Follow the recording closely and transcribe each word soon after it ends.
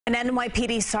An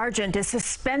NYPD sergeant is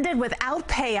suspended without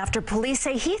pay after police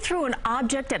say he threw an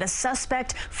object at a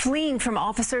suspect fleeing from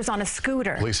officers on a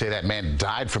scooter. Police say that man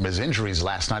died from his injuries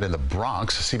last night in the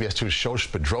Bronx. CBS 2's Shosh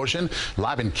Bedrosian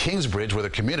live in Kingsbridge, where the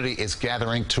community is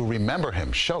gathering to remember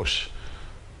him. Shosh.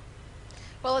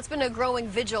 Well, it's been a growing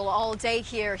vigil all day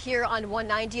here on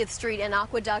 190th Street and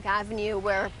Aqueduct Avenue,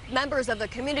 where members of the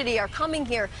community are coming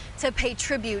here to pay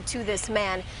tribute to this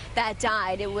man that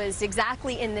died. It was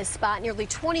exactly in this spot nearly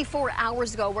 24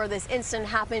 hours ago where this incident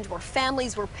happened, where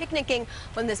families were picnicking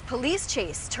when this police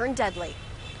chase turned deadly.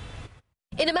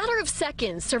 In a matter of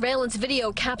seconds, surveillance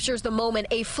video captures the moment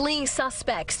a fleeing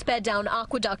suspect sped down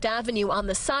Aqueduct Avenue on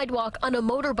the sidewalk on a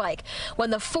motorbike when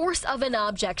the force of an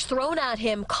object thrown at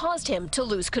him caused him to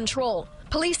lose control.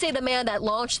 Police say the man that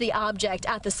launched the object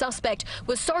at the suspect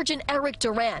was Sergeant Eric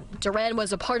Duran. Duran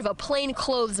was a part of a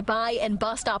plainclothes buy and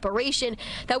bust operation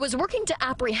that was working to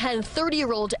apprehend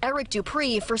 30-year-old Eric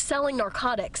Dupree for selling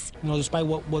narcotics. You know, despite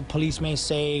what police may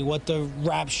say, what the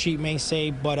rap sheet may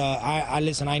say, but I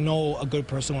listen. I know a good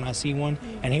person when I see one,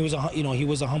 and he was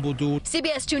a humble dude.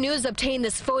 CBS 2 News obtained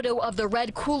this photo of the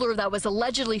red cooler that was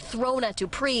allegedly thrown at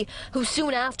Dupree, who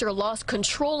soon after lost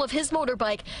control of his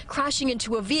motorbike, crashing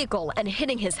into a vehicle and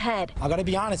hitting his head. I gotta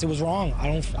be honest, it was wrong.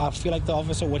 I feel like the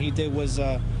officer, what he did was,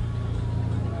 I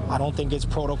don't think it's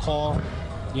protocol.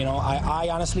 You know, I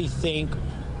honestly think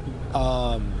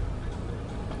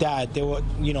that there were,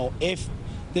 if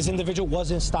this individual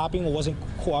wasn't stopping or wasn't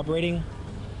cooperating,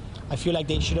 I feel like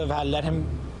they should have let him,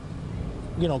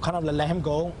 kind of let him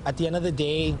go. At the end of the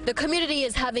day, the community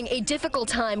is having a difficult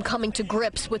time coming to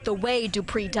grips with the way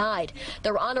Dupree died.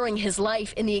 They're honoring his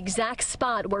life in the exact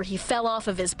spot where he fell off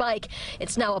of his bike.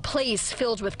 It's now a place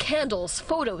filled with candles,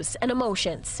 photos, and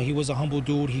emotions. He was a humble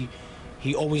dude.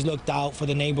 He always looked out for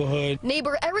the neighborhood.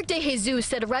 Neighbor Eric De Jesus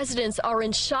said residents are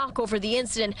in shock over the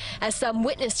incident, as some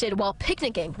witnessed it while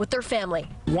picnicking with their family.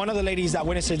 One of the ladies that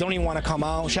witnessed it don't even want to come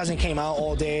out. She hasn't came out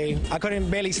all day. I couldn't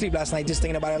barely sleep last night just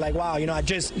thinking about it. Like, wow, I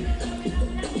just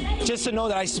to know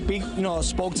that I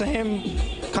spoke to him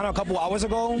kind of a couple hours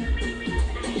ago,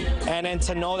 and then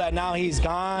to know that now he's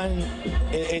gone,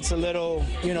 it's a little,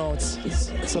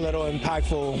 it's a little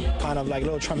impactful, kind of like a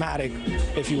little traumatic,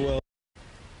 if you will.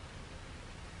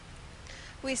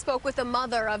 We spoke with the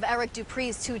mother of Eric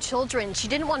Dupree's 2 children. She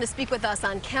didn't want to speak with us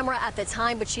on camera at the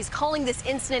time, but she's calling this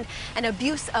incident an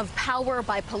abuse of power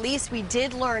by police. We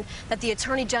did learn that the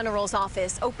Attorney General's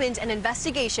office opened an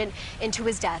investigation into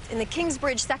his death. In the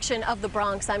Kingsbridge section of the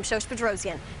Bronx, I'm Shosh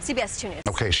Bedrosian, CBS 2 News.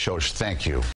 Okay, Shosh, thank you.